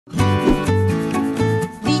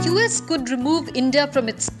US could remove India from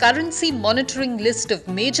its currency monitoring list of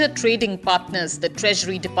major trading partners, the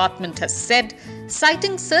Treasury Department has said,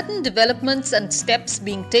 citing certain developments and steps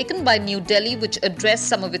being taken by New Delhi which address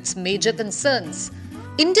some of its major concerns.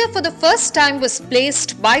 India for the first time was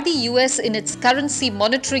placed by the US in its currency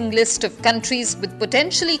monitoring list of countries with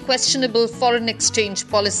potentially questionable foreign exchange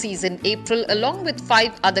policies in April, along with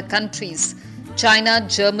 5 other countries: China,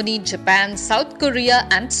 Germany, Japan, South Korea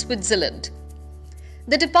and Switzerland.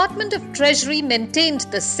 The Department of Treasury maintained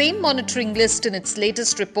the same monitoring list in its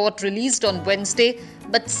latest report released on Wednesday,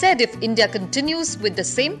 but said if India continues with the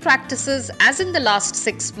same practices as in the last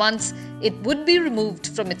 6 months, it would be removed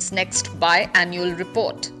from its next biannual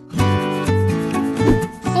report.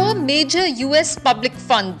 4 major US public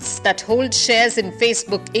funds that hold shares in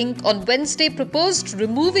Facebook Inc. on Wednesday proposed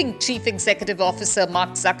removing Chief Executive Officer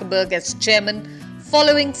Mark Zuckerberg as chairman,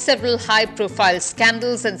 following several high-profile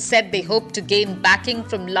scandals, and said they hope to gain backing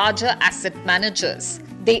from larger asset managers.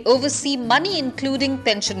 They oversee money including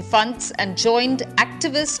pension funds and joined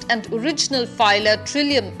activist and original filer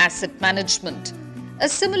Trillium Asset Management. A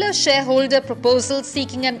similar shareholder proposal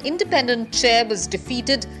seeking an independent chair was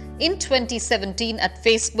defeated in 2017 at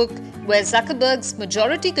Facebook, where Zuckerberg's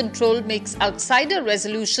majority control makes outsider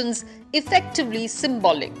resolutions effectively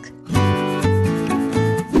symbolic.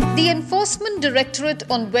 The Enforcement Directorate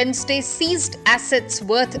on Wednesday seized assets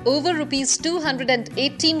worth over Rs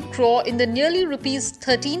 218 crore in the nearly Rs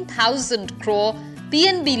 13,000 crore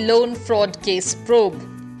PNB loan fraud case probe.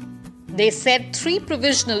 They said 3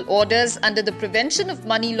 provisional orders under the Prevention of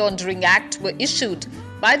Money Laundering Act were issued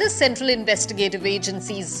by the Central Investigative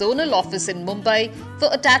Agency's Zonal Office in Mumbai for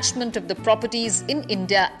attachment of the properties in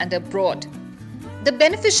India and abroad. The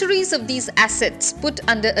beneficiaries of these assets put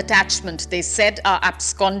under attachment, they said, are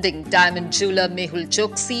absconding diamond jeweler Mehul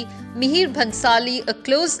Choksi, Mihir Bhansali, a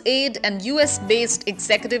close aide and US-based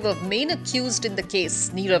executive of main accused in the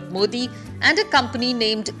case, Nirav Modi, and a company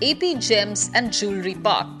named AP Gems and Jewelry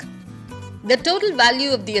Park. The total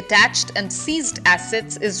value of the attached and seized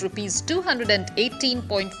assets is Rs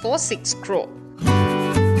 218.46 crore.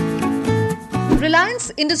 Reliance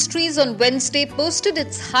Industries on Wednesday posted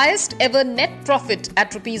its highest ever net profit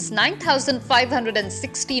at Rs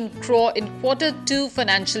 9,516 crore in Q2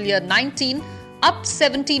 financial year 19, up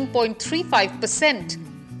 17.35%.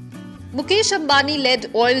 Mukesh Ambani-led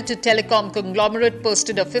oil to telecom conglomerate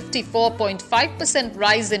posted a 54.5%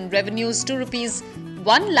 rise in revenues to Rs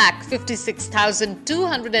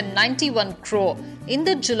 1,56,291 crore in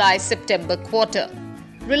the July-September quarter.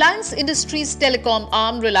 Reliance Industries telecom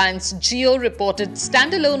arm Reliance Jio reported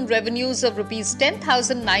standalone revenues of Rs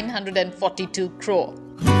 10,942 crore.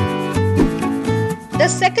 The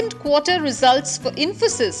second quarter results for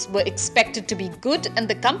Infosys were expected to be good, and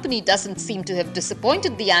the company doesn't seem to have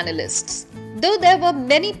disappointed the analysts. Though there were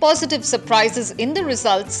many positive surprises in the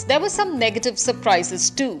results, there were some negative surprises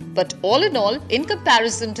too. But all in all, in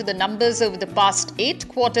comparison to the numbers over the past 8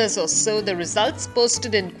 quarters or so, the results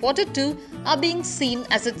posted in Q2 are being seen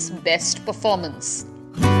as its best performance.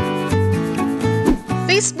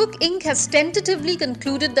 Facebook Inc. has tentatively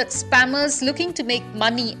concluded that spammers looking to make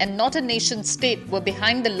money and not a nation state were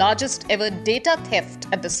behind the largest ever data theft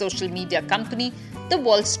at the social media company, the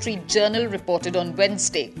Wall Street Journal reported on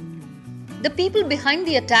Wednesday. The people behind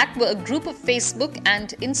the attack were a group of Facebook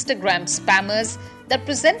and Instagram spammers that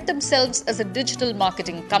present themselves as a digital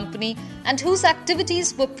marketing company and whose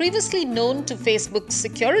activities were previously known to Facebook's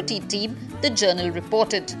security team, the Journal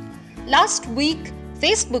reported. Last week,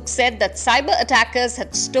 Facebook said that cyber attackers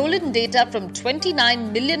had stolen data from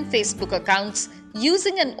 29 million Facebook accounts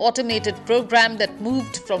using an automated program that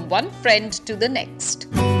moved from one friend to the next.